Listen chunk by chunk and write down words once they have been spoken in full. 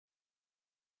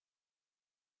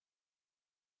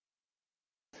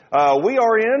We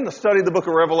are in the study of the book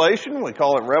of Revelation. We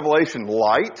call it Revelation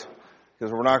Light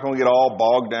because we're not going to get all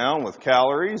bogged down with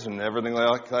calories and everything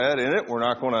like that in it. We're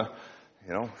not going to,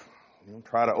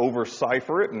 try to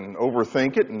over-cipher it and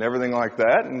overthink it and everything like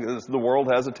that, and because the world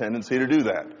has a tendency to do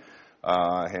that,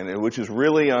 which is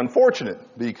really unfortunate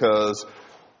because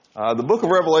the book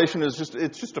of Revelation is just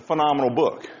a phenomenal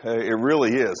book. It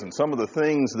really is. And some of the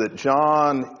things that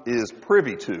John is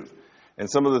privy to and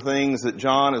some of the things that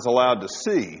John is allowed to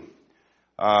see,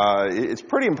 it's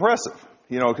pretty impressive,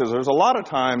 because there's a lot of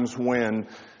times when,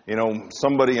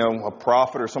 somebody, a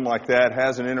prophet or something like that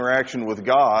has an interaction with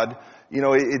God, we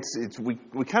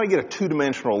kind of get a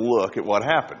two-dimensional look at what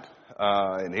happened.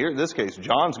 And here, in this case,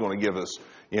 John's going to give us,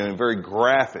 in very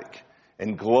graphic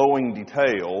and glowing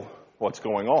detail what's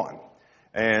going on.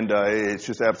 And it's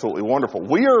just absolutely wonderful.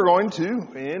 We are going to,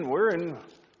 and we're in,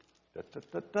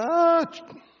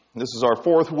 this is our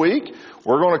fourth week.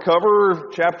 We're going to cover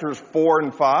chapters 4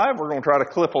 and 5. We're going to try to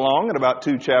clip along at about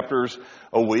 2 chapters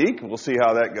a week. We'll see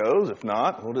how that goes. If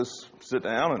not, we'll just sit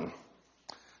down and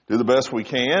do the best we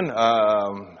can,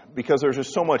 because there's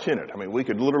just so much in it. I mean, we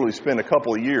could literally spend a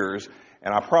couple of years,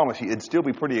 and I promise you, it'd still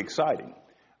be pretty exciting.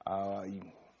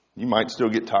 You might still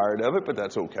get tired of it, but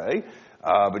that's okay.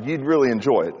 But you'd really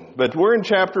enjoy it. But we're in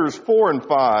chapters 4 and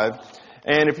 5,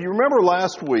 and if you remember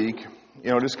last week,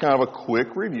 just kind of a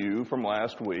quick review from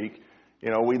last week,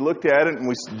 we looked at it,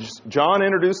 and John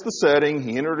introduced the setting,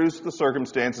 he introduced the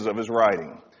circumstances of his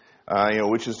writing,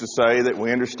 which is to say that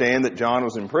we understand that John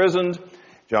was imprisoned.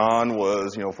 John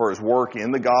was, for his work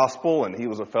in the gospel, and he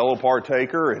was a fellow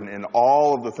partaker in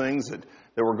all of the things that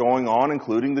were going on,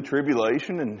 including the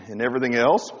tribulation and everything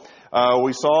else.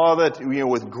 We saw that,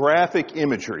 with graphic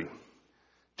imagery,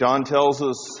 John tells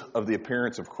us of the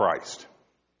appearance of Christ.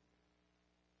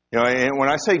 And when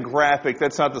I say graphic,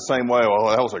 that's not the same way,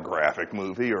 oh, that was a graphic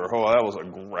movie, or oh, that was a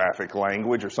graphic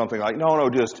language, or something like, no,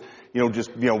 just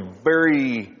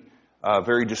very,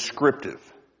 very descriptive.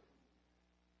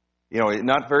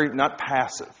 Not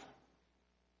passive.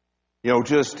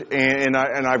 And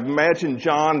I imagine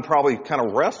John probably kind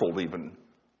of wrestled even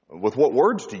with what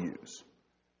words to use.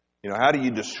 How do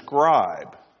you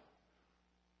describe,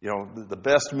 the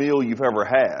best meal you've ever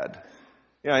had?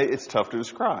 It's tough to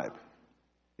describe.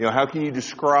 How can you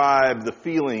describe the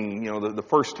feeling, the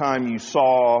first time you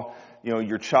saw,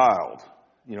 your child,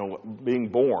 being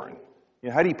born?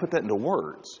 How do you put that into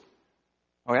words?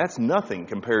 That's nothing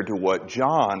compared to what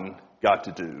John got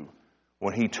to do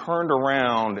when he turned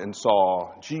around and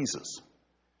saw Jesus.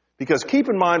 Because keep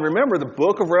in mind, remember, the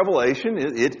book of Revelation,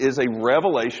 it is a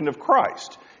revelation of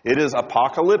Christ. It is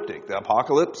apocalyptic. The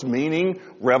apocalypse meaning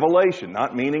revelation,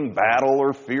 not meaning battle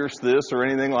or fierce this or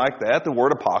anything like that. The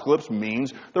word apocalypse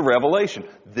means the revelation.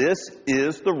 This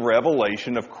is the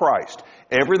revelation of Christ.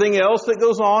 Everything else that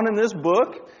goes on in this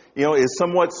book, is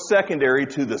somewhat secondary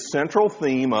to the central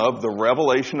theme of the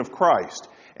revelation of Christ.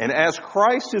 And as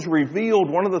Christ is revealed,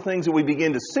 one of the things that we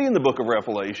begin to see in the book of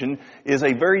Revelation is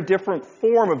a very different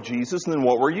form of Jesus than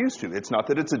what we're used to. It's not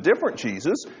that it's a different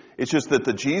Jesus. It's just that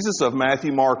the Jesus of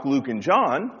Matthew, Mark, Luke, and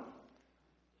John,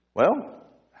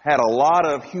 had a lot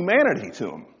of humanity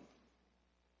to him.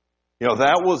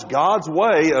 That was God's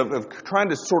way of trying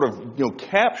to sort of,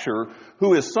 capture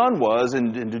who his son was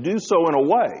and to do so in a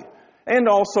way. And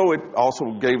also, it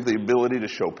also gave the ability to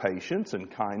show patience and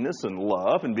kindness and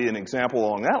love and be an example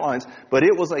along that lines. But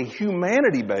it was a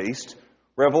humanity-based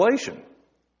revelation.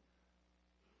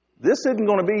 This isn't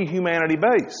going to be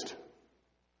humanity-based.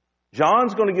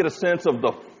 John's going to get a sense of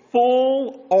the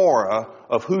full aura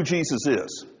of who Jesus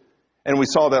is. And we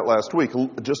saw that last week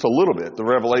just a little bit. The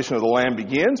revelation of the Lamb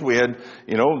begins. We had,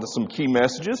 some key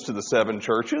messages to the 7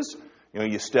 churches.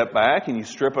 You step back and you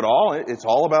strip it all. It's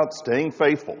all about staying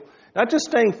faithful. Not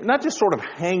just sort of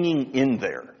hanging in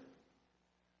there.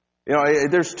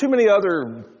 There's too many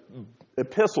other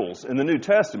epistles in the New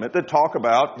Testament that talk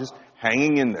about just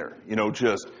hanging in there.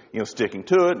 Sticking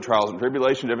to it, trials and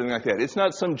tribulations, everything like that. It's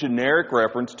not some generic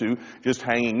reference to just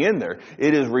hanging in there.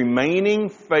 It is remaining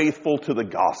faithful to the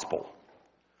gospel.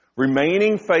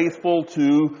 Remaining faithful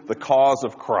to the cause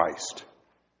of Christ.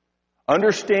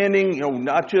 Understanding,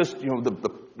 not just,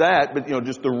 but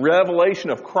just the revelation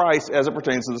of Christ as it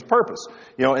pertains to this purpose.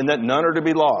 And that none are to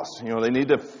be lost. They need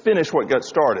to finish what got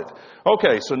started.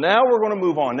 Okay, so now we're going to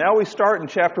move on. Now we start in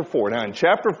chapter 4. Now in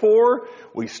chapter 4,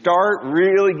 we start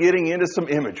really getting into some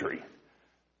imagery.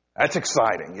 That's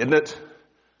exciting, isn't it?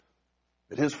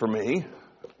 It is for me.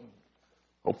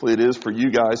 Hopefully it is for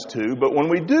you guys too. But when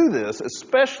we do this,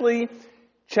 especially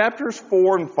chapters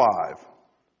 4 and 5,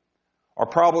 are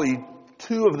probably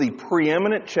 2 of the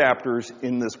preeminent chapters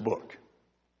in this book.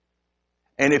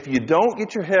 And if you don't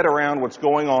get your head around what's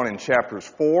going on in chapters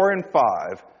 4 and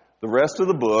 5, the rest of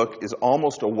the book is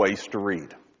almost a waste to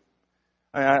read.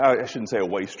 I shouldn't say a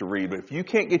waste to read, but if you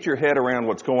can't get your head around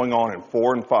what's going on in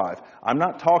 4 and 5, I'm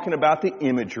not talking about the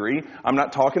imagery. I'm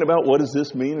not talking about what does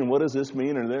this mean and what does this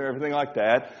mean and everything like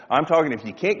that. I'm talking if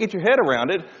you can't get your head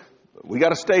around it, we got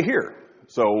to stay here.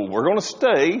 So we're going to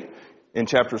stay in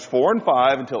chapters 4 and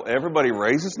 5 until everybody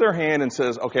raises their hand and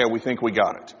says, okay, we think we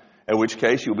got it. In which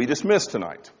case you'll be dismissed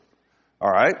tonight. All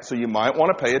right? So you might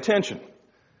want to pay attention.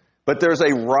 But there's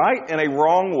a right and a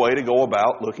wrong way to go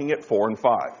about looking at 4 and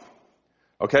 5.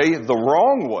 Okay, the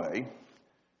wrong way,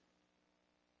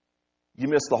 you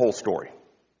miss the whole story.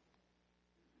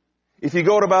 If you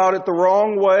go about it the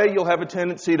wrong way, you'll have a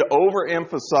tendency to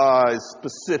overemphasize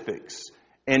specifics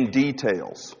and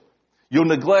details. You'll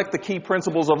neglect the key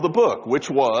principles of the book,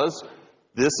 which was,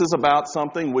 this is about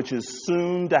something which is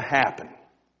soon to happen.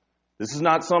 This is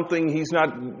not something, he's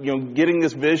not, getting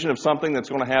this vision of something that's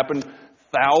going to happen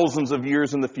thousands of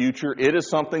years in the future. It is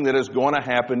something that is going to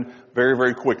happen very,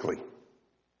 very quickly.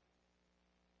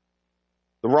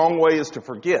 The wrong way is to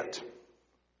forget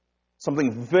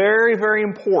something very, very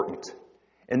important,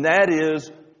 and that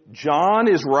is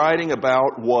John is writing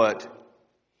about what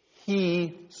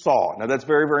he saw. Now that's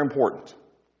very, very important.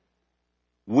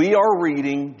 We are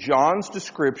reading John's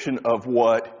description of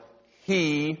what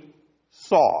he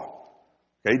saw.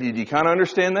 Okay, did you kind of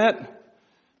understand that?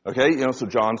 Okay, so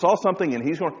John saw something and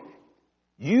he's going,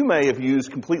 you may have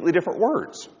used completely different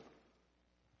words.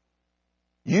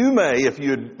 You may,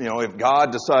 if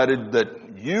God decided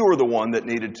that you were the one that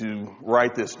needed to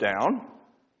write this down,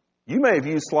 you may have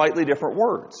used slightly different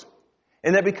words.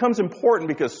 And that becomes important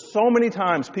because so many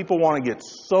times people want to get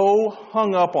so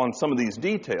hung up on some of these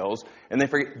details and they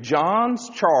forget John's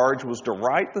charge was to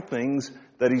write the things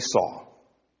that he saw.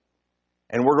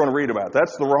 And we're going to read about it.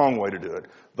 That's the wrong way to do it.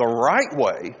 The right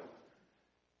way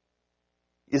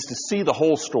is to see the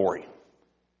whole story,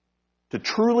 to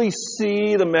truly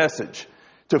see the message,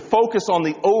 to focus on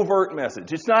the overt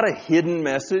message. It's not a hidden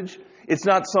message. It's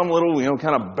not some little,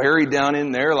 kind of buried down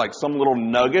in there like some little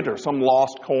nugget or some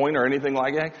lost coin or anything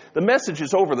like that. The message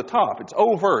is over the top. It's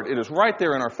overt. It is right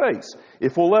there in our face,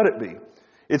 if we'll let it be.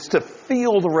 It's to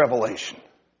feel the revelation.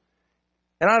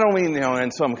 And I don't mean, in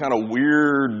some kind of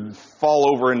weird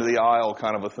fall over into the aisle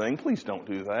kind of a thing. Please don't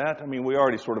do that. I mean, we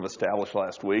already sort of established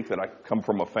last week that I come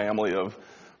from a family of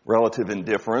relative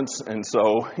indifference. And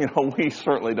so, we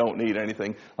certainly don't need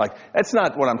anything like, that's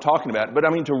not what I'm talking about. But I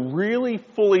mean, to really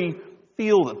fully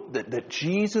feel that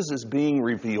Jesus is being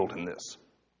revealed in this.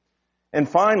 And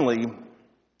finally,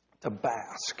 to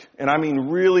bask. And I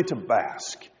mean really to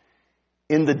bask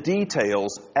in the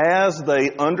details as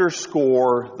they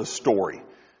underscore the story.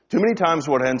 Too many times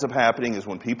what ends up happening is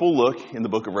when people look in the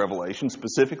book of Revelation,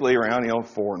 specifically around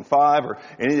 4 and 5 or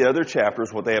any of the other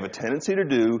chapters, what they have a tendency to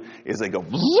do is they go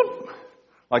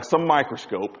like some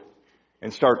microscope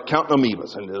and start counting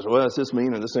amoebas. And what does this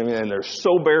mean? And this mean? And they're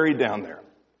so buried down there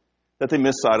that they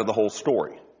miss sight of the whole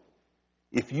story.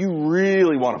 If you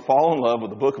really want to fall in love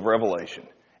with the book of Revelation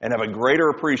and have a greater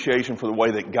appreciation for the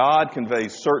way that God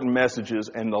conveys certain messages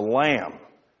and the Lamb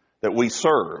that we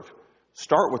serve,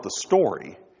 start with the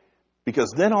story.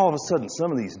 Because then all of a sudden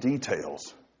some of these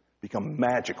details become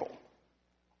magical.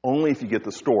 Only if you get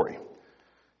the story.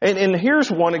 And here's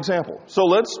one example. So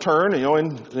let's turn,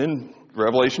 in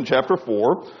Revelation chapter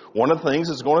 4, one of the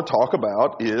things it's going to talk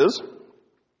about is,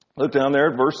 look down there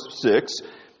at verse 6,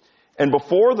 and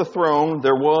before the throne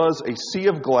there was a sea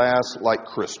of glass like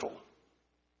crystal.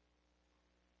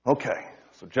 Okay,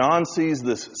 so John sees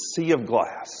this sea of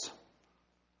glass.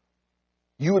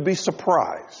 You would be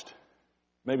surprised.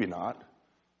 Maybe not.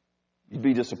 You'd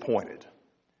be disappointed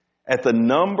at the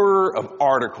number of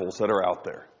articles that are out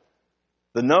there.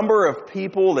 The number of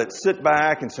people that sit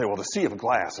back and say, well, the sea of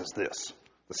glass is this.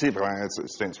 The sea of glass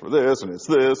stands for this, and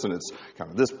it's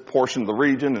kind of this portion of the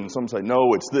region, and some say,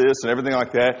 no, it's this, and everything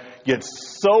like that. Get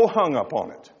so hung up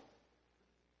on it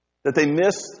that they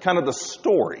miss kind of the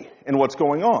story and what's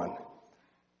going on.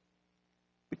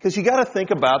 Because you got to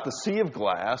think about the sea of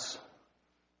glass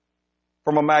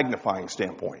from a magnifying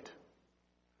standpoint.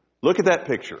 Look at that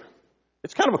picture.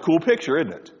 It's kind of a cool picture,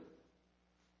 isn't it?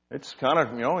 It's kind of,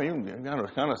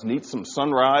 kind of neat, some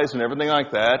sunrise and everything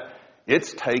like that.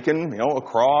 It's taken,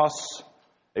 across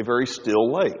a very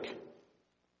still lake.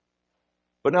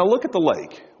 But now look at the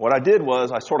lake. What I did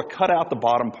was I sort of cut out the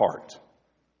bottom part.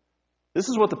 This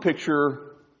is what the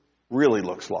picture really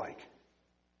looks like.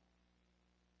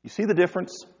 You see the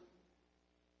difference?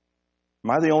 Am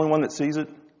I the only one that sees it?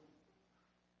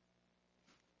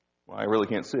 Well, I really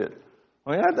can't see it.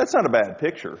 Well, yeah, that's not a bad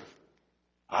picture.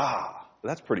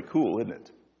 that's pretty cool, isn't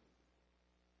it?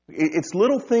 It's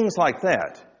little things like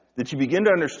that you begin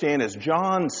to understand as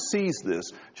John sees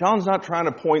this. John's not trying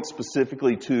to point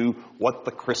specifically to what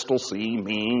the crystal sea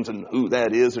means and who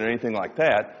that is or anything like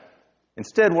that.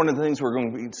 Instead, one of the things we're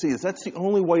going to see is that's the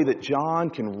only way that John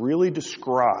can really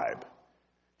describe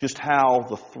just how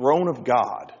the throne of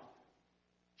God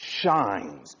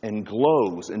shines and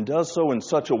glows and does so in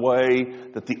such a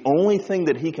way that the only thing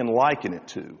that he can liken it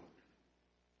to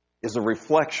is a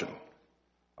reflection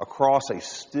across a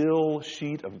still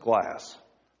sheet of glass,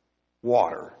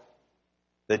 water,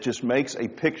 that just makes a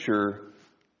picture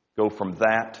go from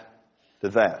that to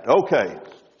that. Okay,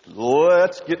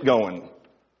 let's get going.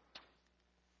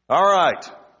 All right.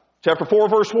 Chapter 4,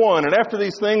 verse 1, "And after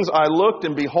these things I looked,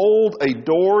 and behold, a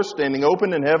door standing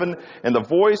open in heaven, and the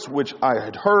voice which I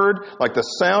had heard, like the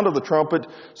sound of the trumpet,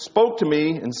 spoke to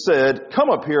me and said, 'Come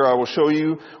up here, I will show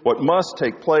you what must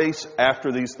take place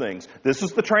after these things.'" This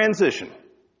is the transition.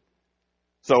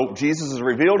 So Jesus has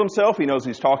revealed himself. He knows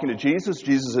he's talking to Jesus.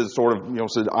 Jesus has sort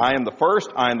of, said, "I am the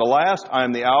first, I am the last, I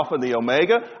am the Alpha and the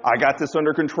Omega. I got this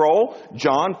under control.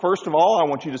 John, first of all, I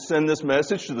want you to send this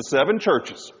message to the 7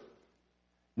 churches."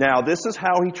 Now, this is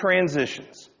how he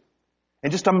transitions.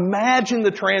 And just imagine the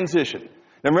transition.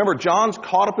 Now remember, John's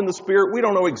caught up in the Spirit. We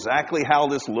don't know exactly how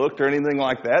this looked or anything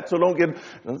like that. So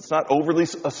let's not overly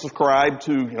ascribe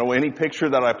to, any picture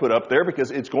that I put up there, because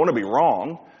it's going to be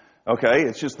wrong. Okay,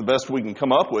 it's just the best we can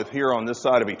come up with here on this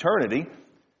side of eternity.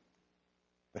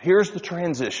 But here's the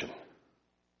transition.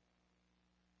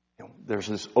 There's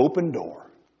this open door,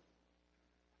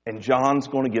 and John's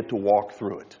going to get to walk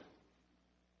through it.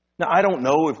 Now, I don't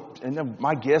know and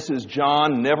my guess is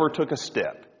John never took a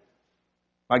step.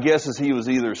 My guess is he was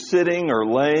either sitting or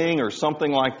laying or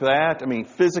something like that. I mean,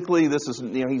 physically, this is,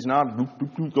 he's not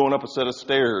going up a set of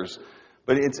stairs.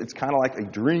 But it's kind of like a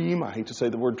dream. I hate to say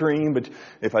the word dream, but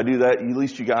if I do that, at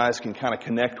least you guys can kind of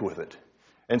connect with it.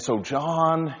 And so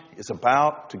John is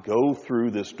about to go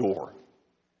through this door.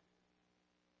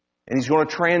 And he's going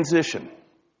to transition.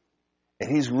 And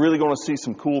he's really going to see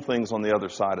some cool things on the other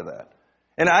side of that.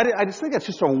 And I just think that's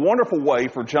just a wonderful way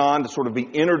for John to sort of be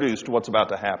introduced to what's about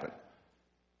to happen.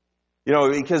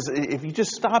 Because if you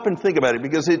just stop and think about it,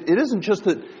 because it isn't just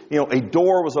that, a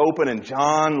door was open and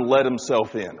John let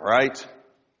himself in, right?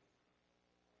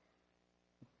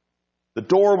 The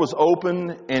door was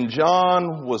open and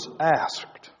John was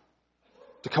asked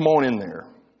to come on in there.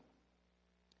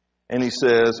 And he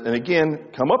says, and again,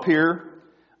 "Come up here.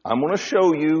 I'm going to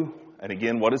show you," and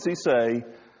again, what does he say?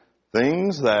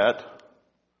 "Things that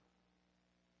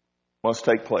must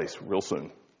take place real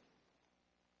soon."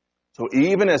 So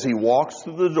even as he walks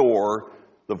through the door,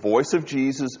 the voice of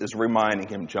Jesus is reminding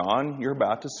him, "John, you're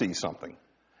about to see something.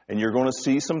 And you're going to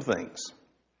see some things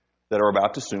that are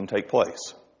about to soon take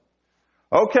place."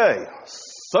 Okay,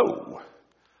 so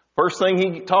first thing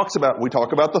he talks about, we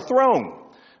talk about the throne.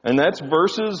 And that's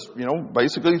verses,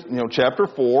 basically, chapter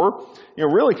 4,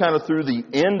 really kind of through the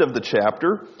end of the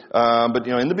chapter. But,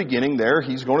 in the beginning there,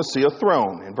 he's going to see a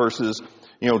throne in verses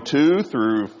 2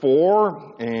 through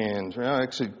 4, and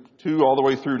actually 2 all the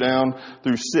way through down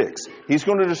through 6. He's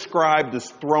going to describe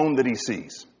this throne that he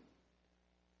sees.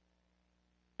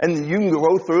 And you can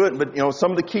go through it, but some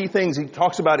of the key things he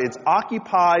talks about, it's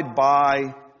occupied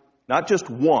by not just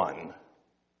one,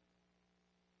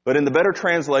 but in the better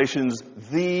translations,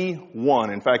 the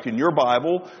one. In fact, in your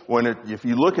Bible, if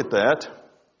you look at that,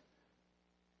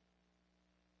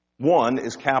 one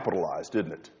is capitalized,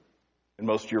 isn't it? In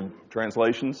most of your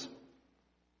translations.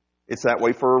 It's that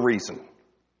way for a reason.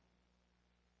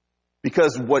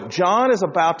 Because what John is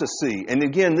about to see, and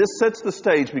again, this sets the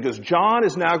stage because John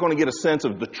is now going to get a sense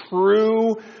of the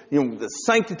true, the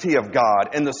sanctity of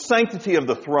God and the sanctity of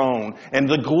the throne and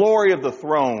the glory of the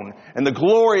throne and the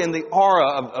glory and the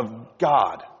aura of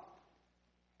God.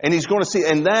 And he's going to see,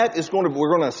 and we're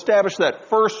going to establish that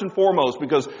first and foremost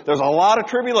because there's a lot of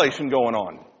tribulation going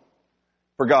on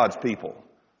for God's people.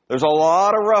 There's a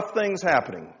lot of rough things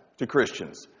happening to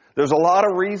Christians. There's a lot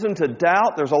of reason to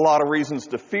doubt. There's a lot of reasons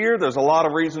to fear. There's a lot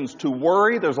of reasons to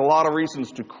worry. There's a lot of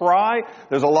reasons to cry.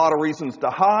 There's a lot of reasons to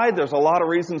hide. There's a lot of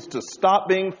reasons to stop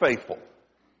being faithful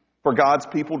for God's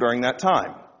people during that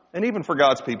time. And even for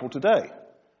God's people today.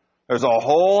 There's a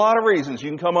whole lot of reasons you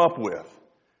can come up with.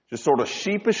 Just sort of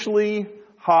sheepishly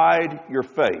hide your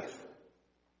faith.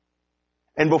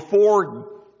 And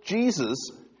before Jesus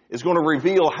is going to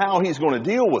reveal how he's going to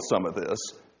deal with some of this,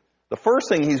 the first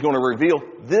thing he's going to reveal,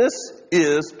 this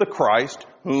is the Christ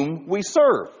whom we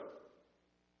serve.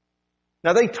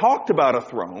 Now, they talked about a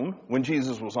throne when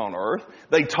Jesus was on earth.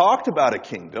 They talked about a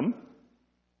kingdom.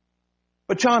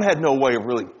 But John had no way of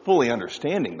really fully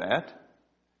understanding that.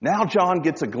 Now John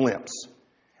gets a glimpse.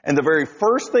 And the very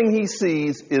first thing he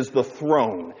sees is the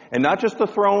throne. And not just the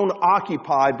throne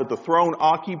occupied, but the throne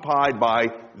occupied by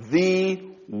the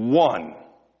one.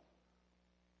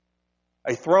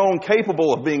 A throne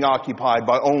capable of being occupied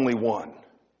by only one.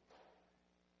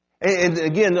 And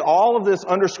again, all of this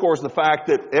underscores the fact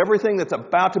that everything that's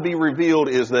about to be revealed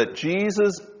is that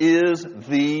Jesus is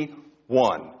the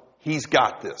one. He's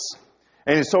got this.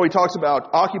 And so he talks about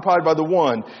occupied by the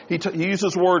one. He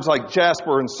uses words like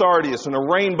jasper and sardius and a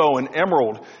rainbow and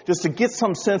emerald just to get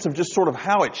some sense of just sort of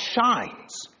how it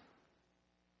shines.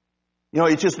 You know,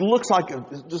 it just looks like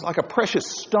a precious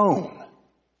stone.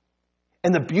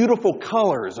 And the beautiful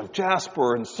colors of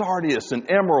jasper and sardius and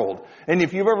emerald. And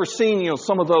if you've ever seen,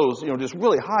 some of those, just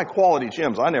really high quality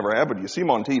gems, I never have, but you see them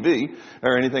on TV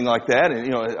or anything like that,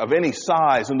 and, of any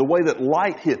size, and the way that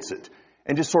light hits it,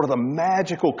 and just sort of the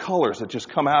magical colors that just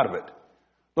come out of it.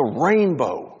 The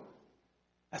rainbow.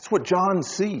 That's what John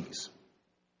sees.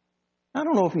 I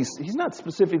don't know if he's not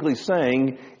specifically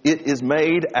saying it is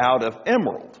made out of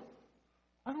emerald.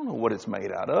 I don't know what it's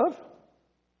made out of.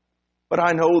 But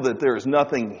I know that there is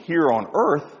nothing here on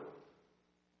earth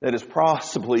that is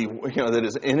possibly, that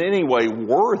is in any way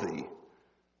worthy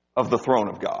of the throne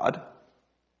of God.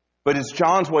 But it's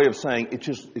John's way of saying it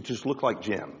just looked like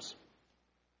gems.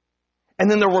 And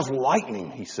then there was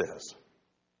lightning, he says.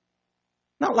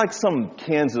 Not like some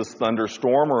Kansas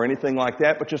thunderstorm or anything like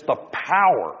that, but just the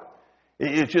power.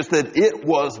 It's just that it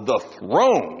was the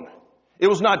throne. It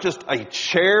was not just a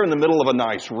chair in the middle of a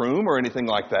nice room or anything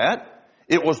like that.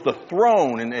 It was the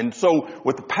throne. And so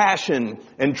with passion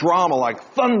and drama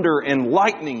like thunder and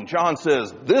lightning, John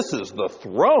says, this is the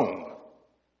throne.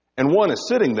 And one is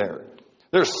sitting there.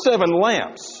 There's 7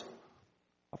 lamps.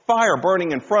 A fire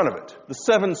burning in front of it. The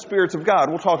 7 spirits of God.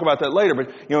 We'll talk about that later. But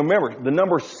remember, the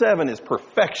number 7 is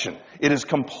perfection. It is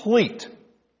complete.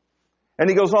 And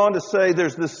he goes on to say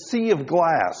there's this sea of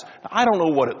glass. Now, I don't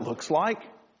know what it looks like.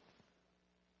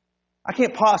 I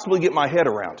can't possibly get my head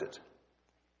around it.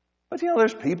 But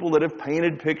there's people that have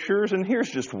painted pictures, and here's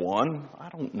just one. I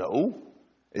don't know.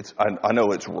 I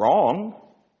know it's wrong.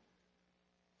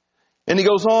 And he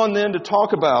goes on then to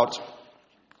talk about,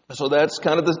 so that's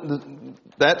kind of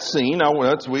that scene. Now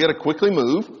we got to quickly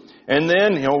move. And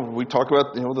then, we talk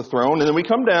about, the throne, and then we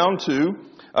come down to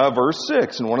verse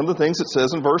 6. And one of the things it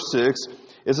says in verse 6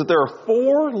 is that there are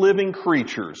 4 living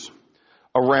creatures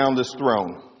around this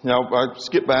throne. Now, I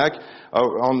skip back.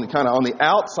 On the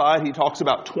outside, he talks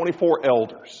about 24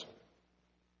 elders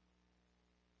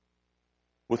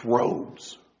with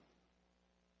robes.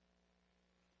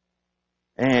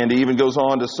 And he even goes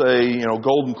on to say,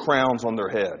 golden crowns on their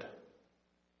head.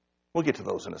 We'll get to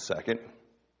those in a second.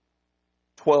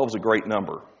 12 is a great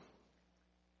number.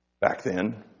 Back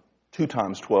then, 2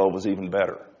 times 12 was even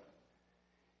better.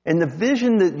 And the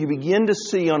vision that you begin to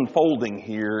see unfolding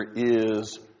here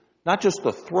is not just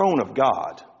the throne of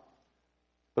God,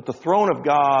 but the throne of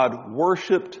God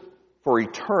worshipped for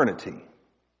eternity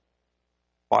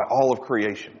by all of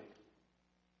creation.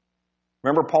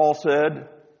 Remember Paul said,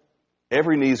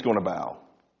 every knee is going to bow.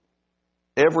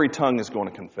 Every tongue is going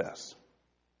to confess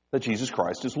that Jesus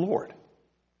Christ is Lord.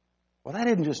 Well, that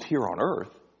isn't just here on earth.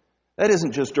 That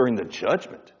isn't just during the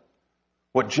judgment.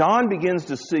 What John begins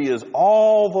to see is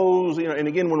all those, and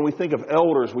again, when we think of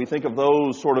elders, we think of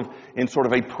those in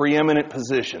a preeminent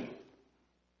position.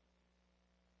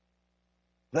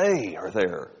 They are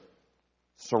there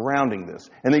surrounding this.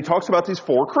 And he talks about these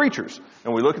 4 creatures.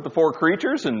 And we look at the 4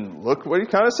 creatures and look what he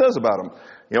kind of says about them.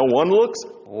 One looks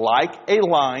like a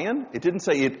lion. It didn't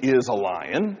say it is a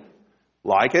lion.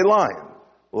 Like a lion.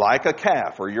 Like a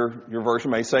calf, or your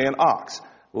version may say an ox.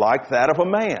 Like that of a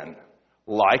man.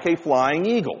 Like a flying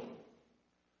eagle.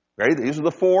 Okay, these are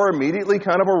the 4 immediately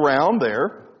kind of around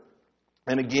there.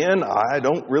 And again, I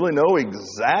don't really know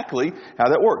exactly how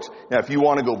that works. Now, if you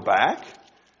want to go back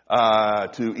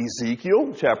to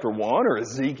Ezekiel chapter 1 or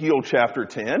Ezekiel chapter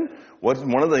 10,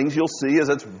 one of the things you'll see is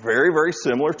it's very, very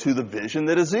similar to the vision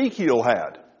that Ezekiel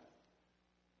had.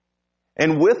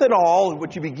 And with it all,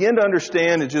 what you begin to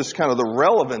understand is just kind of the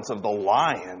relevance of the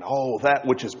lion. Oh, that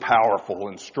which is powerful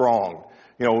and strong,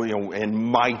 and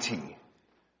mighty.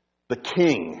 The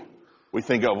king, we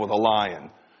think of with a lion.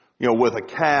 With a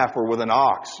calf or with an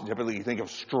ox, typically you think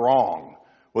of strong.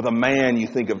 With a man, you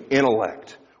think of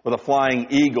intellect. With a flying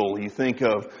eagle, you think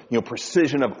of,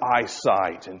 precision of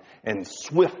eyesight and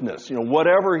swiftness,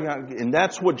 whatever. And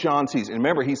that's what John sees. And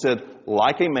remember, he said,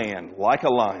 like a man, like a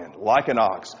lion, like an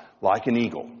ox, like an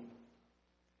eagle.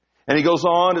 And he goes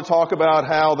on to talk about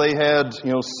how they had,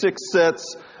 6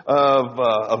 sets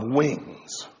of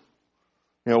wings.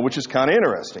 which is kind of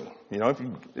interesting. If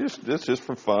you, it's just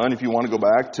for fun. If you want to go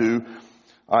back to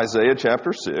Isaiah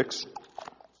chapter 6.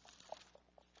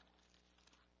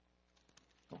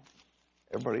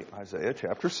 Everybody, Isaiah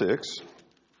chapter 6.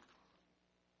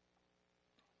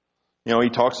 He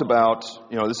talks about,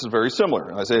 this is very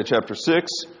similar. Isaiah chapter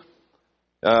 6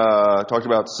 talked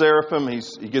about seraphim.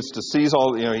 He gets to see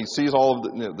he sees all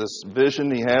of this vision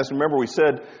he has. Remember, we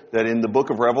said that in the book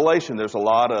of Revelation, there's a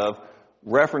lot of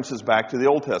references back to the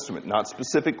Old Testament, not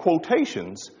specific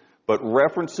quotations, but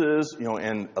references,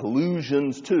 and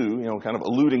allusions to, kind of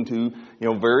alluding to,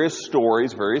 various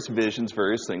stories, various visions,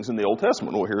 various things in the Old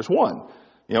Testament. Well, here's one.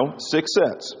 6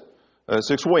 sets,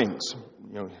 6 wings.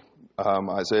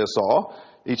 Isaiah saw,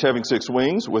 each having 6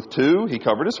 wings. With 2, he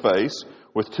covered his face.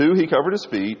 With 2, he covered his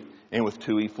feet. And with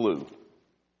 2, he flew.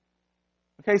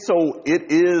 Okay, so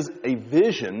it is a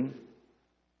vision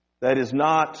that is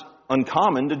not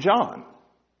uncommon to John.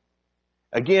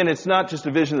 Again, it's not just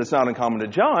a vision that's not uncommon to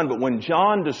John, but when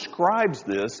John describes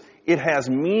this, it has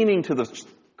meaning to the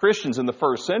Christians in the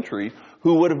first century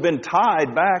who would have been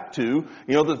tied back to,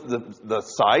 the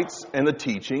sites and the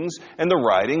teachings and the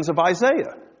writings of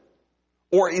Isaiah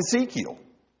or Ezekiel.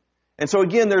 And so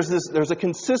again, there's a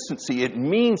consistency. It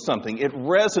means something. It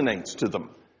resonates to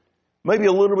them. Maybe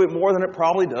a little bit more than it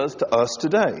probably does to us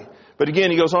today. But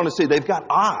again, he goes on to say they've got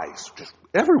eyes just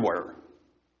everywhere.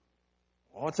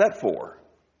 Well, what's that for?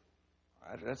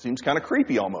 That seems kind of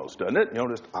creepy almost, doesn't it?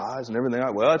 Just eyes and everything.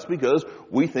 Well, it's because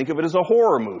we think of it as a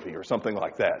horror movie or something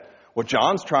like that. What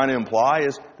John's trying to imply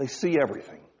is they see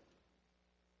everything.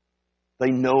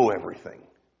 They know everything.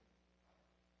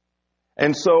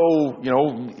 And so,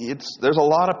 there's a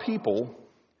lot of people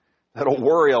that'll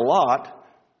worry a lot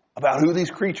about who these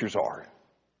creatures are.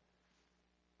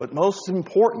 But most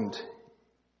important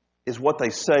is what they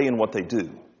say and what they do.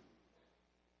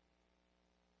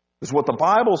 Because what the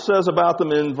Bible says about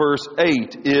them in verse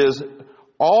 8 is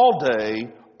all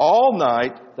day, all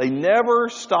night, they never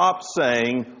stop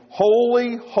saying,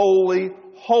 "Holy, holy,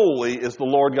 holy is the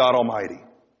Lord God Almighty,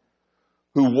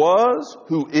 who was,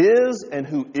 who is, and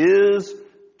who is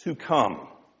to come."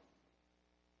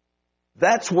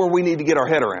 That's where we need to get our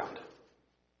head around.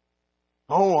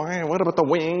 Oh, man, what about the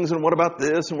wings, and what about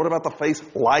this, and what about the face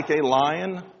like a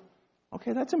lion?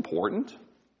 Okay, that's important.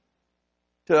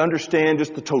 To understand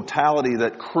just the totality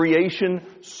that creation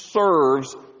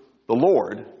serves the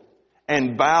Lord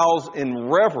and bows in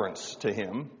reverence to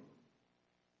Him.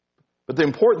 But the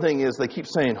important thing is they keep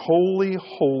saying, "Holy,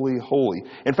 holy, holy."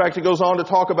 In fact, it goes on to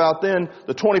talk about then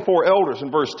the 24 elders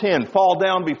in verse 10 fall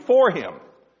down before Him,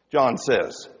 John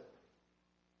says.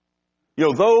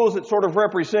 Those that sort of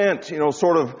represent, kind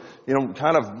of,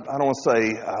 I don't want to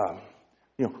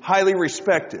say, highly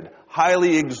respected,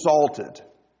 highly exalted.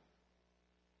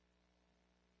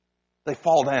 They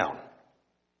fall down.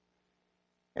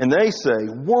 And they say,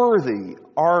 "Worthy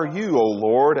are you, O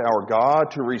Lord, our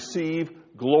God, to receive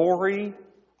glory,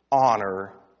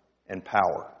 honor, and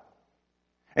power."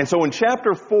 And so in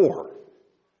chapter 4,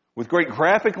 with great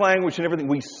graphic language and everything,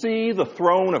 we see the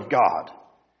throne of God.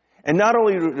 And not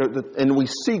only, and we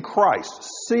see Christ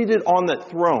seated on that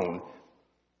throne,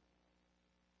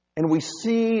 and we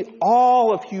see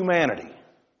all of humanity,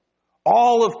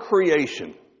 all of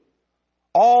creation,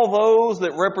 all those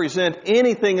that represent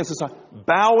anything in society,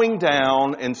 bowing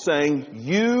down and saying,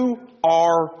 "You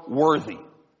are worthy.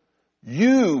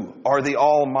 You are the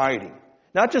Almighty."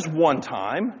 Not just one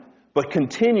time, but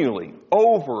continually,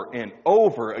 over and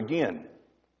over again.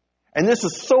 And this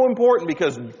is so important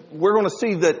because we're going to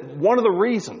see that one of the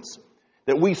reasons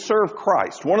that we serve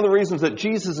Christ, one of the reasons that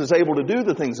Jesus is able to do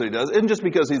the things that He does, isn't just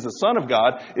because He's the Son of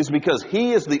God, is because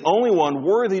He is the only one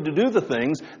worthy to do the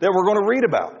things that we're going to read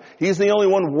about. He's the only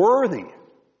one worthy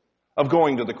of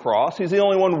going to the cross. He's the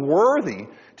only one worthy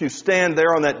to stand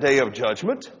there on that day of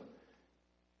judgment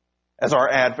as our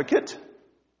advocate.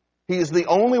 He is the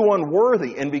only one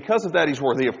worthy, and because of that, He's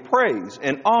worthy of praise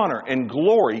and honor and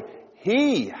glory.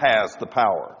 He has the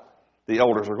power, the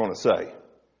elders are going to say.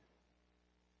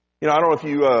 I don't know if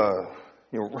you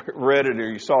read it or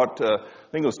you saw it, I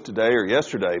think it was today or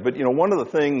yesterday, but one of the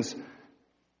things,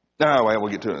 we'll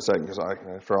get to it in a second because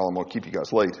after all, I'm going to keep you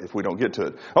guys late if we don't get to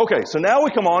it. Okay, so now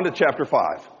we come on to chapter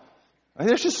 5.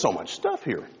 There's just so much stuff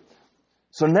here.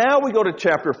 So now we go to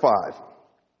chapter 5.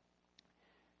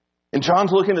 And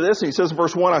John's looking at this and he says in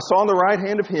verse 1, "I saw on the right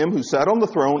hand of Him who sat on the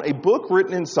throne a book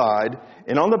written inside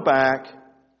and on the back."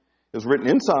 It was written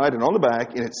inside and on the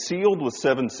back, and it's sealed with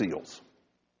 7 seals.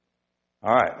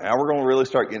 All right, now we're going to really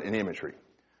start getting an imagery.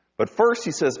 But first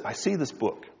he says, "I see this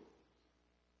book."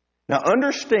 Now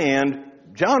understand,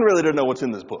 John really doesn't know what's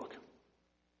in this book.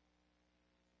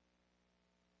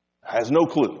 Has no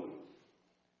clue.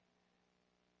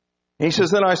 He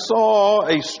says, then I saw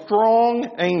a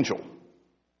strong angel.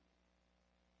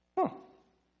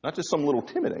 Not just some little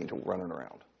timid angel running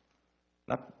around.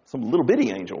 Not some little bitty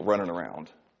angel running around.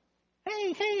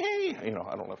 Hey, hey, hey.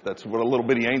 I don't know if that's what a little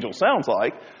bitty angel sounds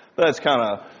like. But that's kind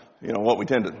of, what we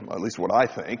tend to, at least what I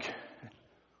think.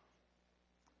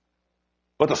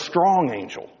 But the strong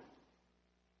angel.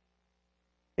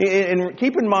 And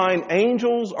keep in mind,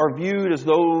 angels are viewed as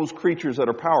those creatures that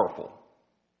are powerful.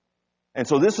 And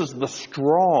so this is the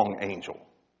strong angel.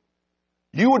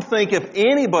 You would think if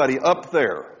anybody up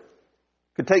there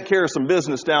could take care of some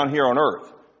business down here on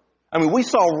earth. I mean, we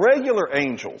saw regular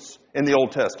angels in the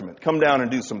Old Testament come down and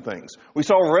do some things. We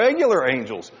saw regular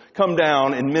angels come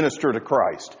down and minister to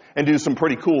Christ and do some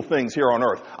pretty cool things here on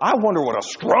earth. I wonder what a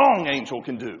strong angel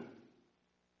can do.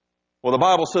 Well, the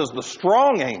Bible says the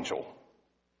strong angel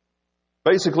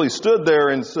basically stood there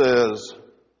and says,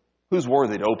 who's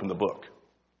worthy to open the book?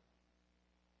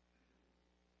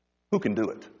 Who can do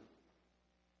it?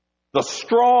 The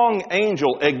strong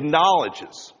angel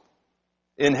acknowledges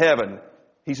in heaven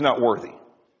he's not worthy.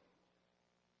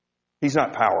 He's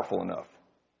not powerful enough.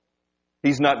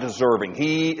 He's not deserving.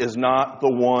 He is not the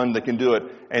one that can do it.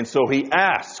 And so he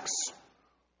asks,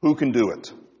 who can do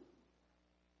it?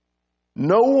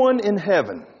 No one in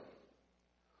heaven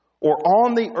or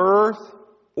on the earth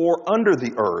or under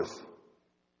the earth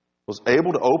was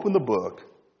able to open the book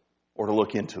or to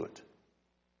look into it.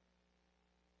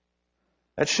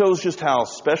 That shows just how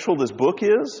special this book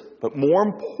is, but more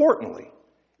importantly,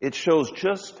 it shows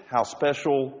just how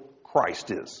special Christ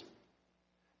is.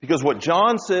 Because what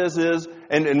John says is,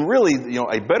 and really,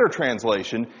 a better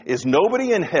translation is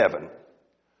nobody in heaven,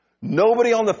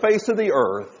 nobody on the face of the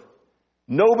earth,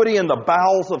 nobody in the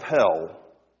bowels of hell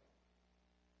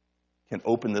can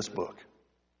open this book.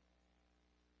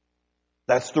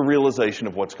 That's the realization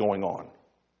of what's going on.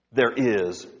 There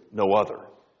is no other.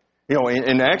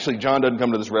 And actually, John doesn't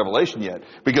come to this revelation yet.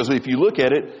 Because if you look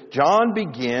at it, John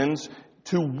begins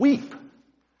to weep.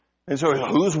 And so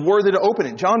who's worthy to open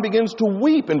it? John begins to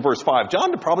weep in verse 5.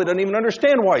 John probably doesn't even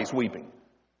understand why he's weeping.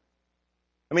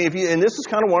 I mean, and this is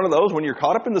kind of one of those, when you're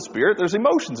caught up in the Spirit, there's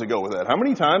emotions that go with that. How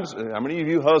many of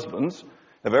you husbands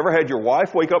have ever had your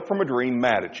wife wake up from a dream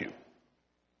mad at you?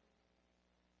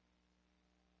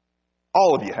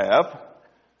 All of you have.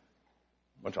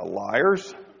 Bunch of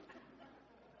liars.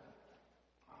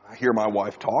 I hear my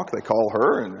wife talk. They call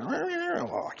her, and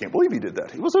I can't believe you did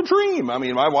that. It was a dream. I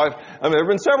mean, my wife, there have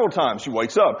been several times she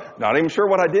wakes up, not even sure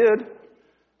what I did.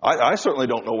 I certainly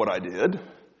don't know what I did.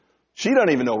 She doesn't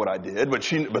even know what I did,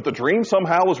 but the dream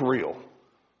somehow was real.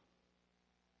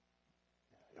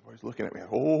 Everybody's looking at me.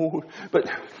 But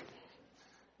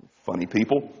funny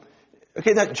people.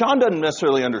 Okay, John doesn't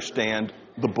necessarily understand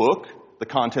the book, the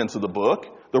contents of the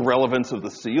book, the relevance of the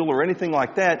seal or anything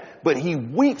like that, but he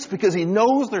weeps because he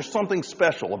knows there's something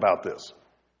special about this.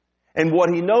 And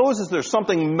what he knows is there's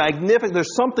something magnificent,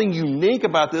 there's something unique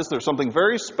about this, there's something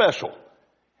very special.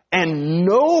 And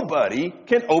nobody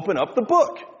can open up the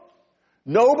book.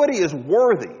 Nobody is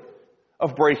worthy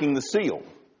of breaking the seal.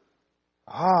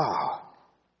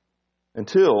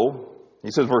 Until,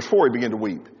 he says, verse 4, he began to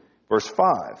weep. Verse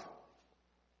 5,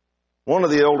 one of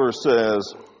the elders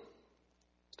says,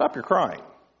 stop your crying.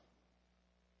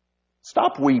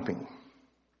 Stop weeping.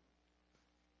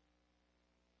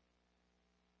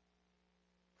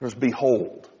 Because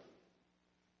behold,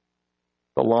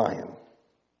 the Lion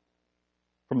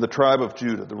from the tribe of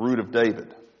Judah, the root of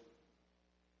David.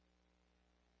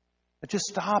 Just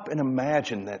stop and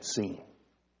imagine that scene.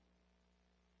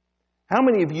 How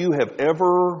many of you have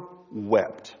ever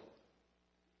wept?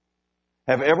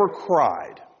 Have ever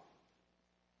cried?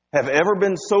 Have ever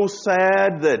been so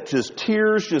sad that just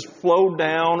tears just flowed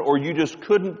down, or you just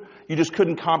couldn't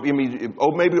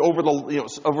maybe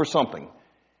over something,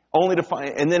 only to find,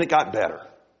 and then it got better.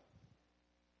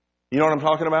 You know what I'm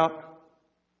talking about?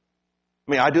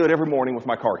 I mean, I do it every morning with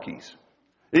my car keys.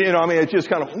 It's just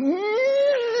kind of,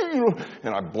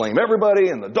 and I blame everybody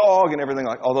and the dog and everything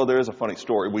although there is a funny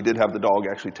story. We did have the dog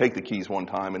actually take the keys one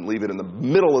time and leave it in the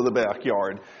middle of the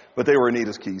backyard, but they were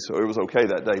Anita's keys, so it was okay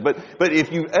that day. But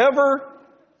if you ever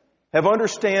have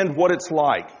understand what it's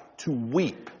like to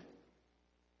weep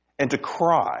and to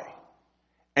cry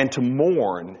and to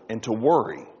mourn and to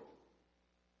worry,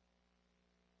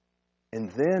 and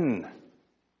then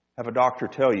have a doctor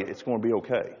tell you it's going to be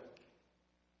okay.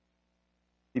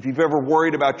 If you've ever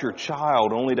worried about your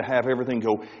child only to have everything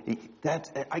go,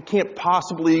 I can't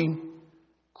possibly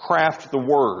craft the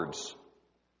words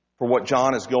for what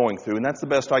John is going through, and that's the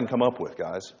best I can come up with,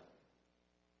 guys.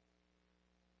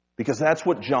 Because that's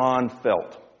what John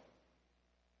felt.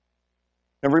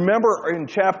 And remember in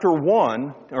chapter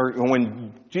 1, or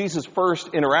when Jesus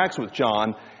first interacts with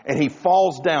John, and he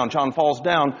falls down, John falls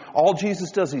down, all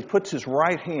Jesus does is he puts his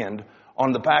right hand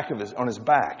on his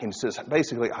back, and he says,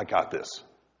 basically, I got this.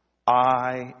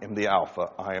 I am the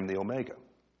Alpha, I am the Omega.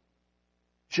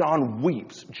 John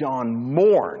weeps, John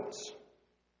mourns,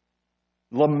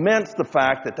 laments the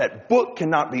fact that that book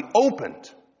cannot be opened.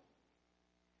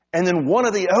 And then one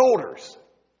of the elders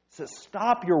says,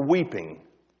 stop your weeping.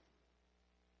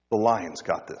 The lion's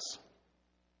got this.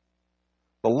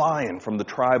 The lion from the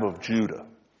tribe of Judah.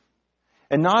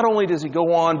 And not only does he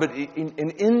go on, but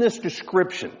in this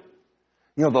description,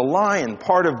 the lion,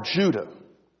 part of Judah,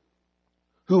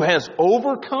 who has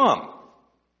overcome,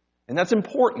 and that's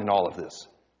important in all of this,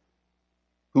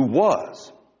 who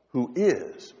was, who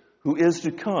is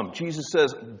to come. Jesus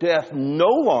says, death no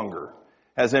longer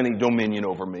has any dominion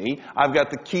over me. I've got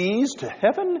the keys to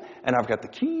heaven, and I've got the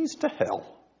keys to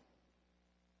hell.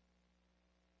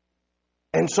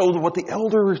 And so what the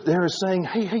elder there is saying,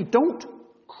 hey, don't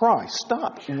cry.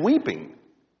 Stop weeping.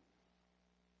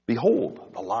 Behold,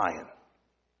 the lion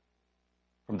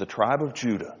from the tribe of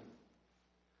Judah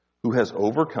who has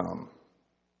overcome.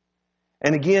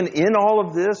 And again, in all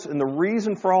of this, and the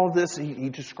reason for all of this, he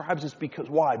describes this because,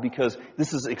 why? Because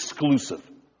this is exclusive.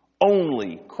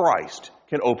 Only Christ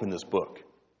can open this book.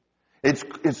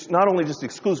 It's not only just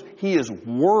exclusive, he is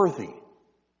worthy.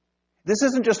 This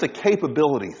isn't just a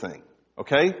capability thing.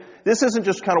 Okay? This isn't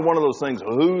just kind of one of those things,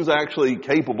 who's actually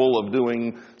capable of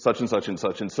doing such and such and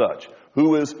such and such?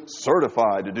 Who is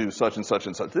certified to do such and such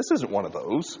and such? This isn't one of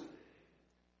those.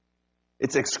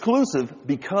 It's exclusive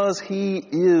because he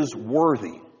is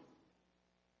worthy.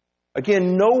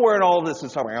 Again, nowhere in all of this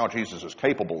is talking about, Jesus is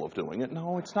capable of doing it.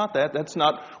 No, it's not that. That's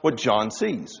not what John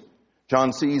sees.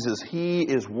 John sees is he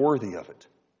is worthy of it.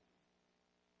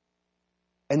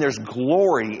 And there's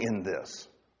glory in this.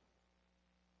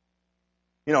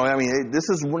 This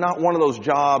is not one of those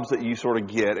jobs that you sort of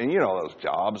get. And those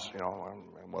jobs,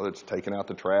 whether it's taking out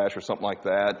the trash or something like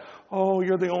that. Oh,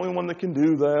 you're the only one that can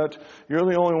do that. You're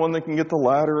the only one that can get the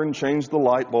ladder and change the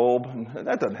light bulb. And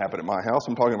that doesn't happen at my house.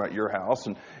 I'm talking about your house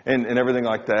and everything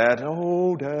like that.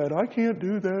 Oh, Dad, I can't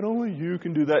do that. Only you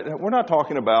can do that. We're not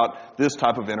talking about this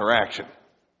type of interaction.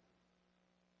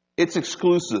 It's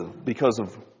exclusive because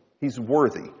of he's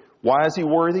worthy. Why is he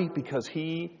worthy? Because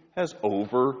he has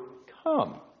overcome.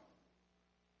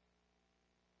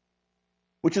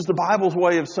 Which is the Bible's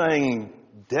way of saying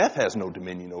death has no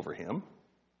dominion over him.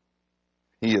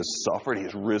 He has suffered. He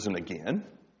has risen again.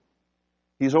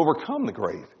 He's overcome the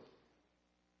grave.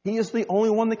 He is the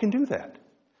only one that can do that.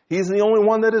 He is the only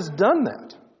one that has done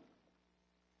that.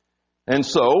 And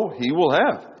so he will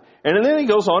have. And then he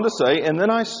goes on to say, and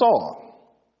then I saw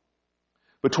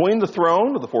between the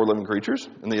throne of the four living creatures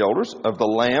and the elders of the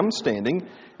Lamb standing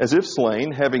as if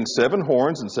slain, having 7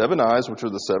 horns and 7 eyes, which are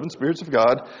the 7 spirits of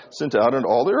God sent out into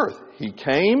all the earth. He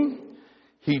came,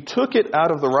 he took it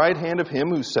out of the right hand of him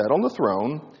who sat on the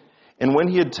throne, and when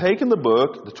he had taken the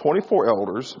book, the 24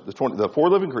 elders, the 4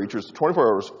 living creatures, the 24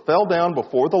 elders fell down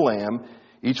before the Lamb,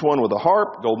 each one with a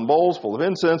harp, golden bowls full of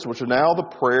incense, which are now the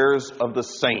prayers of the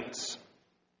saints.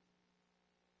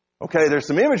 Okay, there's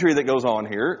some imagery that goes on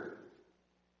here.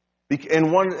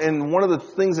 And one of the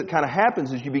things that kind of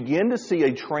happens is you begin to see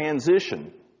a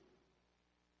transition.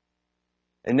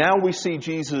 And now we see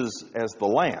Jesus as the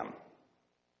Lamb.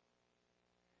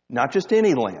 Not just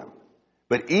any lamb.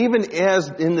 But even as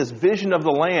in this vision of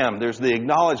the Lamb, there's the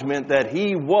acknowledgement that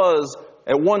he was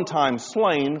at one time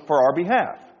slain for our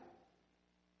behalf.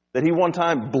 That he one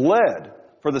time bled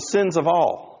for the sins of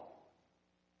all.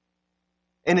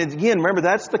 And again, remember,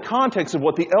 that's the context of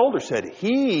what the elder said.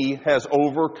 He has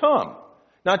overcome.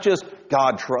 Not just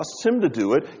God trusts him to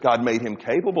do it. God made him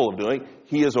capable of doing it.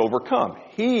 He has overcome.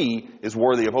 He is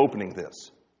worthy of opening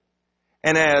this.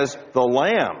 And as the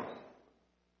Lamb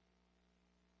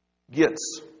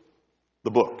gets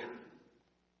the book.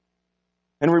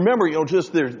 And remember,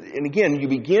 and again, you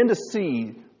begin to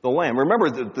see the Lamb.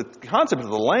 Remember, the concept of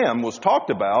the Lamb was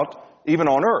talked about even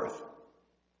on earth.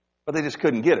 But they just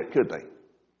couldn't get it, could they?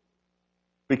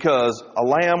 Because a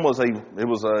lamb was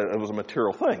a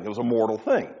material thing. It was a mortal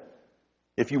thing.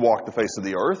 If you walked the face of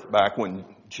the earth, back when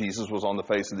Jesus was on the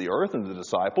face of the earth and the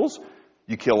disciples,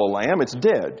 you kill a lamb, it's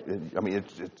dead.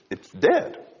 It's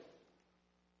dead.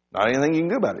 Not anything you can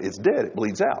do about it. It's dead. It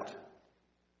bleeds out.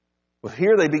 Well,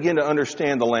 here they begin to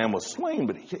understand the lamb was slain,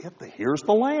 but here's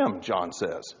the lamb, John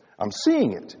says. I'm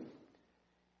seeing it.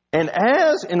 And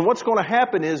what's going to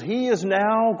happen is he is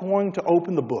now going to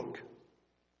open the book.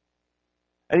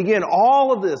 And again,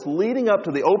 all of this leading up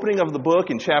to the opening of the book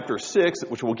in chapter 6,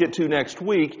 which we'll get to next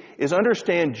week, is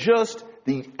understand just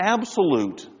the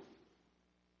absolute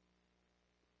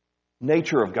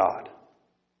nature of God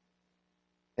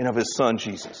and of His Son,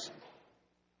 Jesus.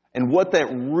 And what that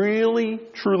really,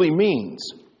 truly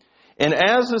means. And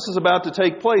as this is about to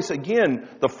take place, again,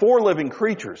 the four living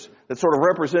creatures that sort of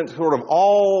represent sort of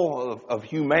all of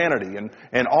humanity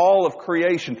and all of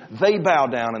creation, they bow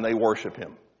down and they worship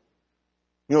Him.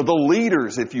 You know, the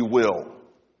leaders, if you will,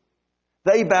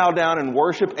 they bow down and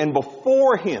worship, and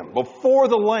before Him, before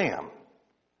the Lamb,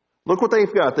 look what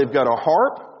they've got. They've got a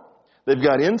harp, they've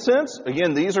got incense.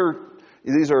 Again, these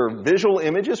are visual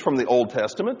images from the Old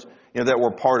Testament, that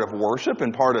were part of worship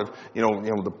and part of,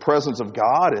 the presence of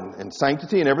God and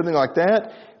sanctity and everything like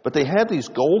that. But they had these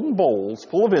golden bowls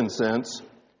full of incense,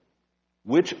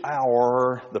 which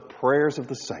are the prayers of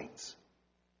the saints.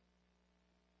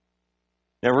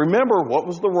 Now remember, what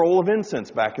was the role of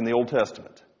incense back in the Old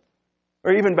Testament?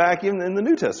 Or even back in the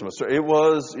New Testament. So it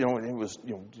was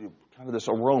kind of this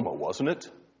aroma, wasn't it?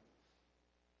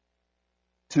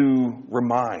 To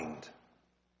remind,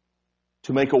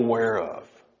 to make aware of.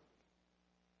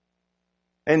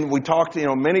 And we talked,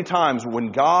 many times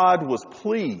when God was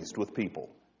pleased with people,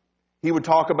 He would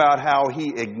talk about how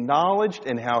He acknowledged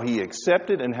and how He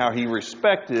accepted and how He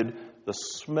respected the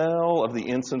smell of the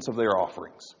incense of their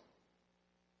offerings.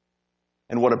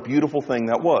 And what a beautiful thing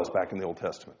that was back in the Old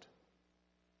Testament.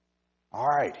 All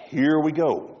right, here we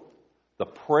go. The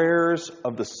prayers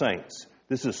of the saints.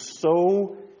 This is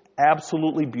so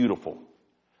absolutely beautiful.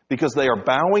 Because they are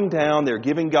bowing down, they're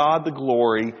giving God the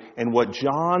glory, and what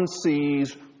John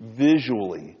sees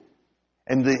visually,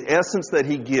 and the essence that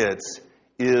he gets,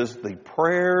 is the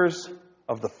prayers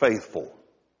of the faithful,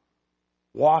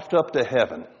 waft up to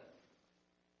heaven,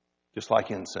 just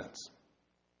like incense.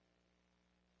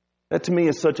 That to me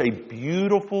is such a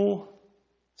beautiful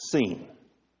scene.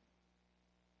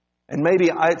 And maybe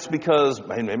it's because,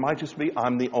 it might just be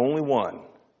I'm the only one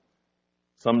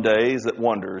some days that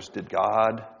wonders, did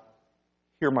God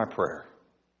hear my prayer?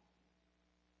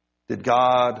 Did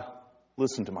God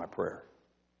listen to my prayer?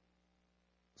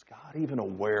 Was God even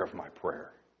aware of my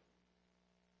prayer?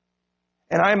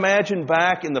 And I imagine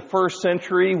back in the first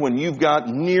century when you've got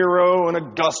Nero and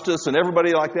Augustus and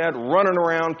everybody like that running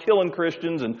around killing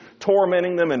Christians and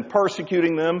tormenting them and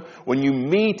persecuting them. When you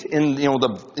meet in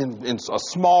a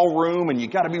small room and you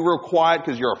got to be real quiet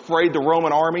because you're afraid the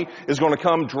Roman army is going to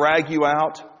come drag you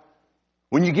out.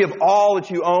 When you give all that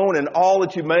you own and all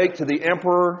that you make to the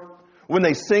emperor. When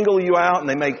they single you out and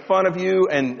they make fun of you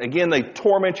and again they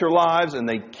torment your lives and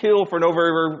they kill for no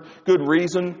very, very good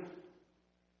reason.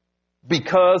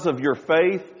 Because of your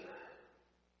faith,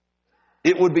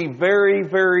 it would be very,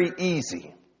 very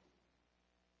easy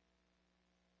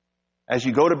as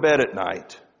you go to bed at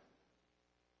night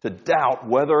to doubt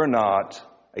whether or not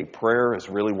a prayer is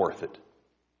really worth it.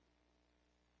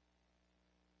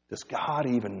 Does God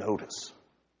even notice?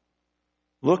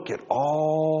 Look at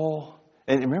all,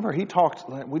 and remember we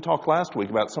talked last week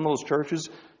about some of those churches,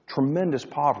 tremendous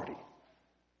poverty,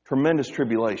 tremendous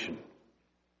tribulation.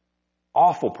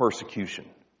 Awful persecution,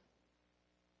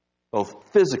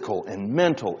 both physical and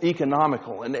mental,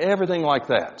 economical, and everything like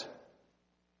that.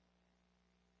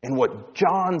 And what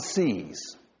John sees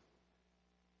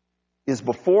is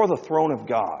before the throne of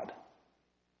God,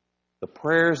 the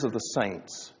prayers of the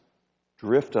saints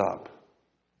drift up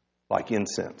like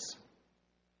incense.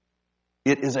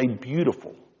 It is a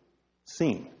beautiful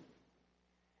scene.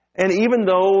 And even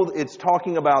though it's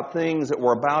talking about things that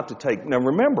were about to take, now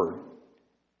remember,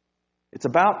 it's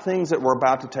about things that were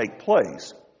about to take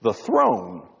place. The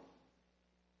throne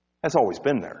has always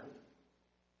been there.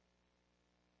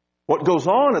 What goes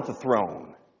on at the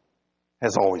throne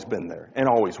has always been there and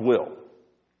always will.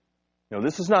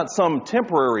 This is not some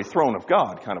temporary throne of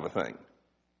God kind of a thing.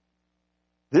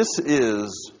 This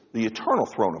is the eternal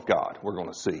throne of God we're going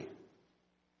to see.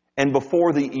 And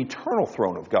before the eternal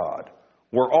throne of God,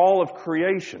 where all of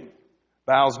creation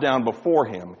bows down before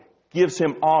Him, gives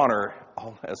Him honor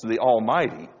as the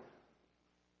Almighty,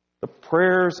 the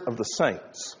prayers of the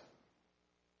saints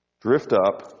drift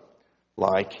up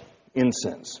like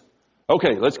incense.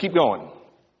 Okay, let's keep going.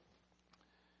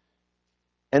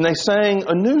 And they sang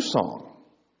a new song.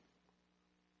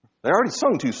 They already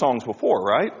sung 2 songs before,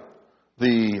 right?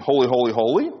 The Holy, Holy,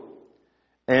 Holy.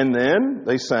 And then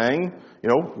they sang,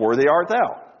 Worthy art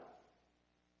thou.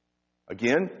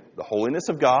 Again, the holiness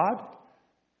of God.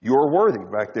 You are worthy,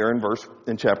 back there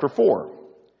in chapter 4.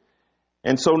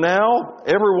 And so now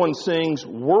everyone sings,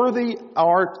 Worthy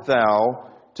art thou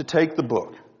to take the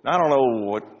book. Now, I don't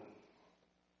know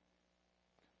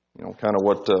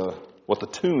what the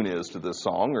tune is to this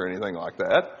song or anything like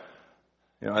that.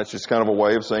 That's just kind of a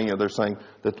way of saying, they're saying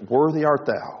that worthy art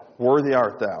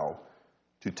thou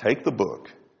to take the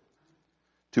book,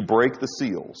 to break the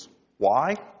seals.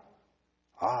 Why?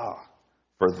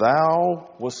 For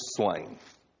thou wast slain,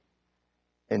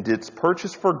 and didst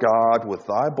purchase for God with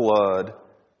thy blood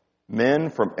men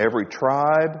from every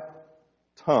tribe,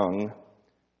 tongue,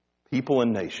 people,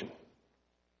 and nation.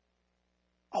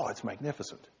 Oh, it's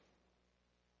magnificent.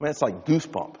 It's like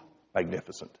goosebump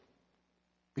magnificent.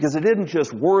 Because it isn't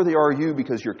just worthy are you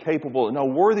because you're capable. No,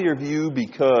 worthy of you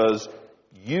because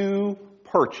you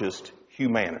purchased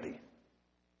humanity.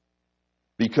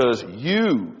 Because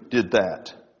you did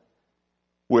that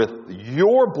with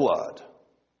your blood.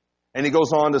 And he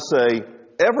goes on to say,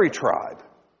 every tribe,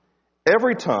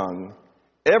 every tongue,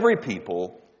 every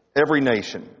people, every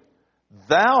nation.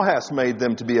 Thou hast made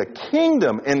them to be a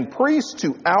kingdom and priests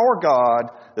to our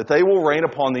God, that they will reign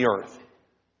upon the earth.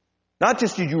 Not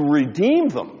just did you redeem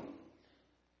them,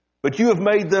 but you have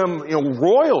made them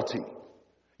royalty.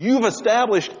 You've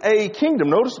established a kingdom.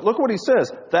 Notice, look what he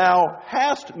says. Thou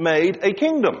hast made a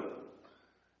kingdom.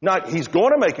 Not he's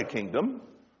going to make a kingdom.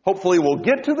 Hopefully we'll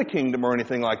get to the kingdom or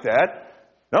anything like that.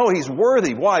 No, he's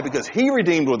worthy. Why? Because he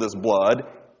redeemed with his blood.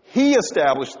 He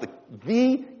established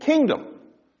the kingdom.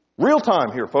 Real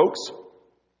time here, folks.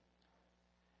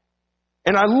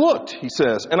 And I looked, he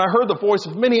says, and I heard the voice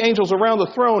of many angels around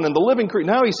the throne and the living creatures.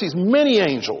 Now he sees many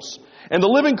angels and the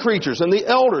living creatures and the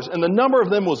elders, and the number of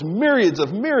them was myriads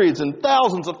of myriads and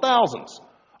thousands of thousands.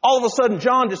 All of a sudden,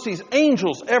 John just sees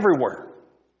angels everywhere.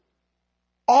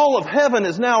 All of heaven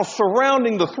is now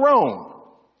surrounding the throne,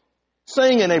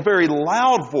 saying in a very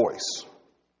loud voice,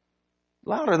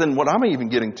 louder than what I'm even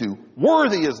getting to,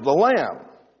 worthy is the Lamb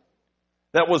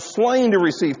that was slain to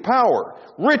receive power,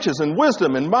 riches and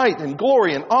wisdom and might and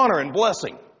glory and honor and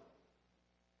blessing.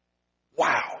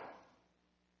 Wow.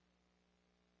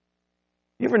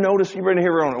 You ever notice, you've been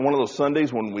here on one of those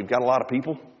Sundays when we've got a lot of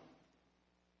people?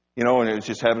 And it's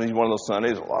just having one of those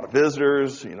Sundays, a lot of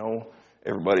visitors,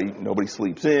 nobody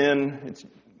sleeps in. It's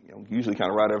usually kind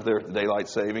of right over there at the daylight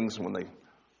savings when they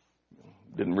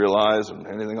didn't realize and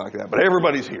anything like that. But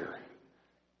everybody's here.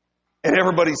 And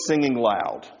everybody's singing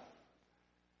loud.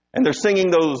 And they're singing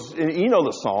those,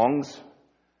 the songs,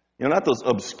 not those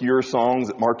obscure songs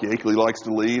that Mark Yakeley likes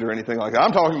to lead or anything like that.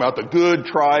 I'm talking about the good,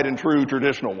 tried and true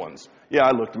traditional ones. Yeah,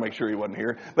 I looked to make sure he wasn't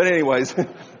here. But anyways.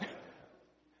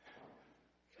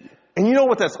 And you know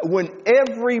what that's, when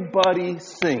everybody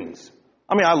sings.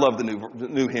 I love the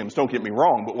new hymns, don't get me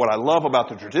wrong. But what I love about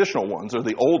the traditional ones, or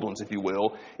the old ones, if you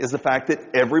will, is the fact that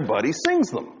everybody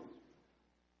sings them.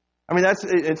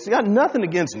 It's got nothing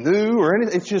against new or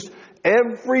anything. It's just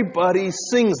everybody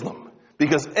sings them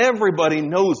because everybody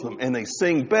knows them and they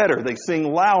sing better. They sing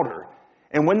louder.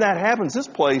 And when that happens, this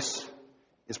place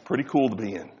is pretty cool to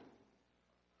be in.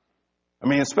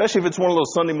 Especially if it's one of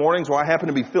those Sunday mornings where I happen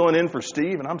to be filling in for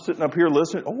Steve and I'm sitting up here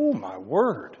listening. Oh, my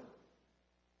word.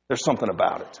 There's something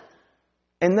about it.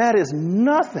 And that is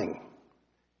nothing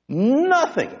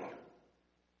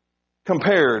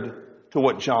compared to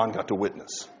what John got to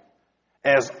witness.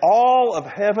 As all of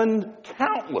heaven,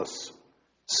 countless,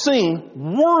 sing,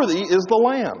 worthy is the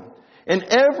Lamb. And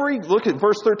look at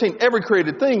verse 13, every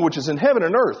created thing which is in heaven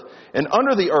and earth, and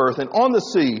under the earth, and on the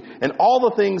sea, and all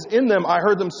the things in them, I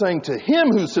heard them saying, to him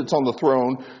who sits on the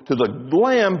throne, to the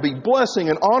Lamb be blessing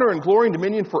and honor and glory and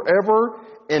dominion forever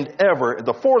and ever.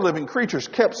 The four living creatures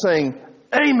kept saying,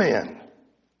 Amen.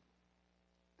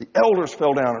 The elders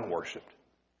fell down and worshiped.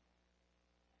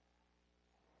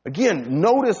 Again,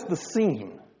 notice the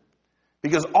scene.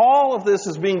 Because all of this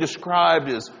is being described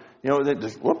as, how'd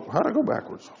I go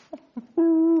backwards?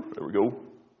 There we go.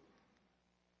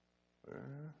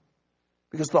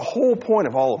 Because the whole point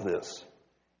of all of this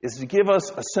is to give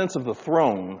us a sense of the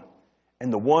throne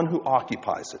and the one who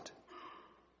occupies it.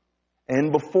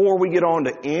 And before we get on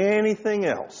to anything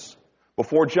else,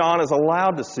 before John is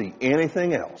allowed to see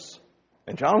anything else,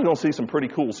 and John's going to see some pretty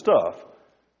cool stuff,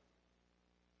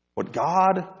 what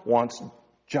God wants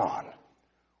John,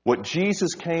 what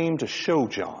Jesus came to show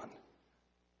John,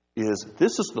 is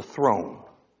this is the throne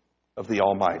of the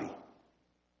Almighty.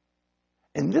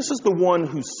 And this is the one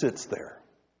who sits there.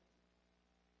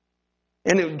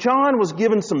 And John was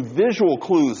given some visual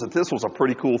clues that this was a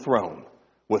pretty cool throne,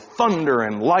 with thunder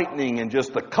and lightning and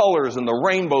just the colors and the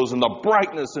rainbows and the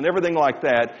brightness and everything like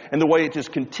that, and the way it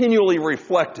just continually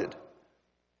reflected.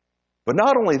 But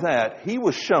not only that, he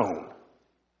was shown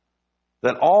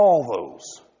that all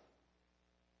those,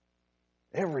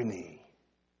 every knee,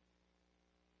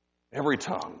 every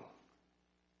tongue,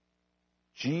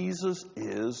 Jesus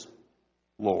is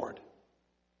Lord.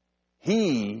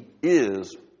 He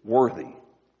is worthy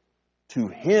To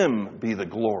Him be the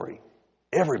glory.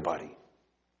 Everybody.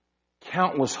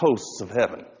 Countless hosts of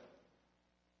heaven.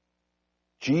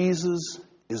 Jesus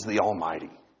is the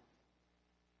Almighty.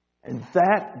 And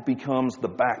that becomes the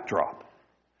backdrop.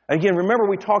 Again, remember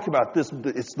we talked about this.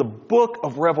 It's the book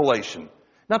of Revelation.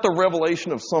 Not the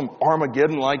revelation of some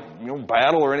Armageddon-like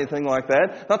battle or anything like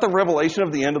that. Not the revelation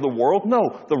of the end of the world.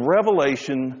 No, the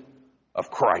revelation of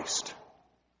Christ.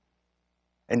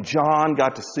 And John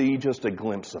got to see just a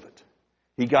glimpse of it.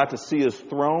 He got to see His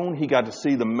throne. He got to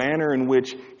see the manner in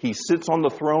which He sits on the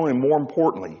throne. And more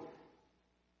importantly,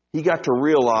 he got to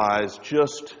realize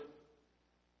just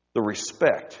the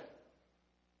respect,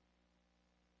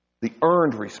 the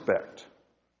earned respect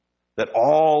that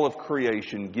all of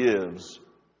creation gives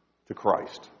to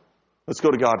Christ. Let's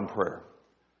go to God in prayer.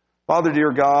 Father,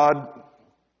 dear God,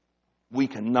 we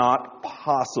cannot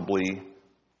possibly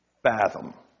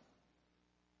fathom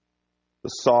the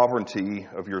sovereignty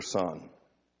of your Son.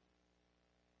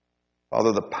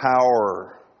 Father, the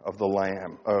power of the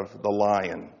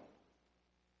lion,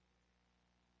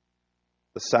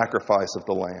 the sacrifice of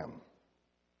the lamb.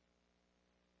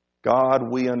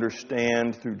 God, we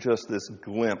understand through just this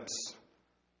glimpse,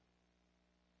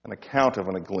 an account of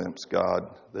a glimpse,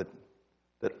 God, that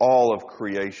all of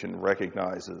creation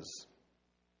recognizes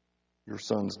your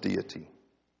Son's deity,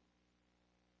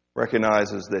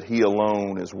 recognizes that He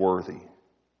alone is worthy,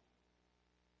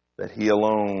 that He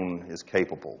alone is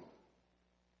capable,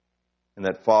 and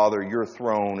that, Father, your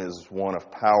throne is one of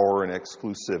power and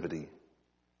exclusivity.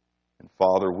 And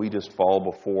Father, we just fall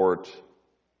before it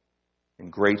in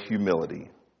great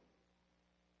humility,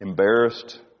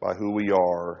 embarrassed by who we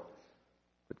are.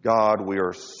 But God, we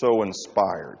are so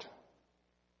inspired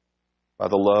by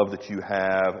the love that you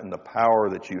have and the power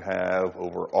that you have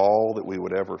over all that we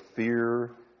would ever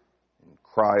fear and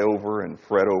cry over and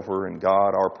fret over. And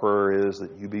God, our prayer is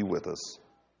that you be with us.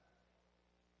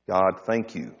 God,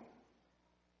 thank you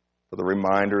for the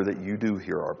reminder that you do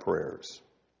hear our prayers.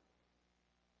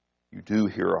 You do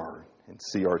hear and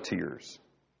see our tears.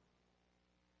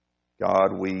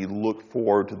 God, we look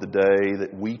forward to the day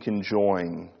that we can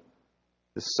join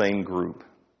this same group,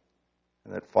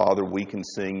 and that, Father, we can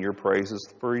sing your praises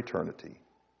for eternity.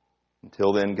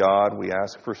 Until then, God, we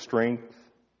ask for strength.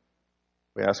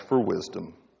 We ask for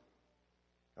wisdom.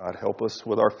 God, help us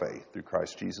with our faith. Through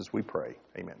Christ Jesus we pray.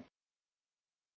 Amen.